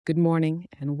Good morning,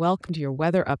 and welcome to your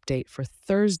weather update for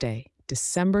Thursday,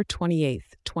 December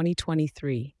 28th,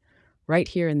 2023, right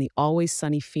here in the always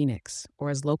sunny Phoenix,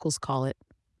 or as locals call it,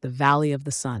 the Valley of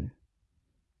the Sun.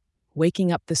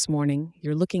 Waking up this morning,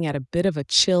 you're looking at a bit of a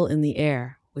chill in the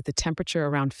air with the temperature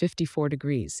around 54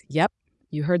 degrees. Yep,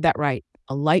 you heard that right.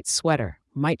 A light sweater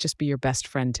might just be your best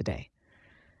friend today.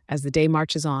 As the day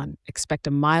marches on, expect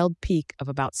a mild peak of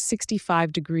about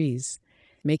 65 degrees,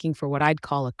 making for what I'd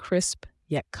call a crisp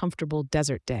yet comfortable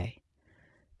desert day.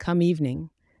 Come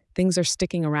evening, things are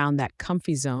sticking around that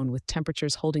comfy zone with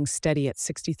temperatures holding steady at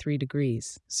 63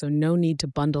 degrees, so no need to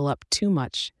bundle up too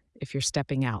much if you're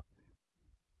stepping out.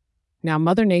 Now,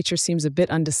 Mother Nature seems a bit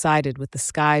undecided with the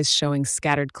skies showing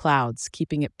scattered clouds,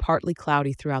 keeping it partly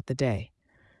cloudy throughout the day.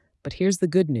 But here's the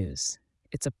good news: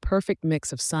 it's a perfect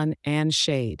mix of sun and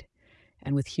shade.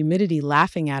 And with humidity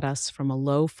laughing at us from a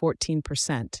low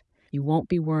 14%, you won't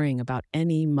be worrying about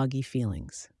any muggy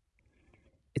feelings.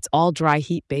 It's all dry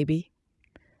heat, baby.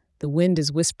 The wind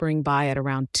is whispering by at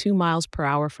around 2 miles per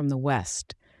hour from the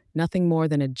west, nothing more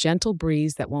than a gentle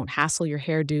breeze that won't hassle your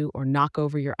hairdo or knock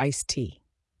over your iced tea.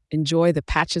 Enjoy the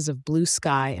patches of blue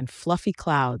sky and fluffy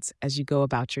clouds as you go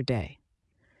about your day.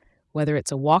 Whether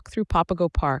it's a walk through Papago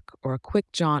Park or a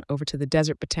quick jaunt over to the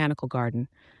Desert Botanical Garden,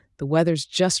 the weather's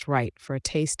just right for a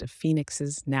taste of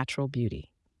Phoenix's natural beauty.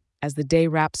 As the day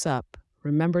wraps up,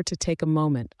 remember to take a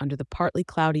moment under the partly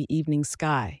cloudy evening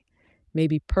sky,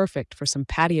 maybe perfect for some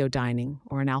patio dining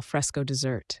or an alfresco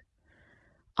dessert.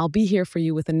 I'll be here for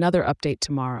you with another update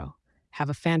tomorrow. Have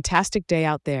a fantastic day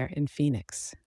out there in Phoenix.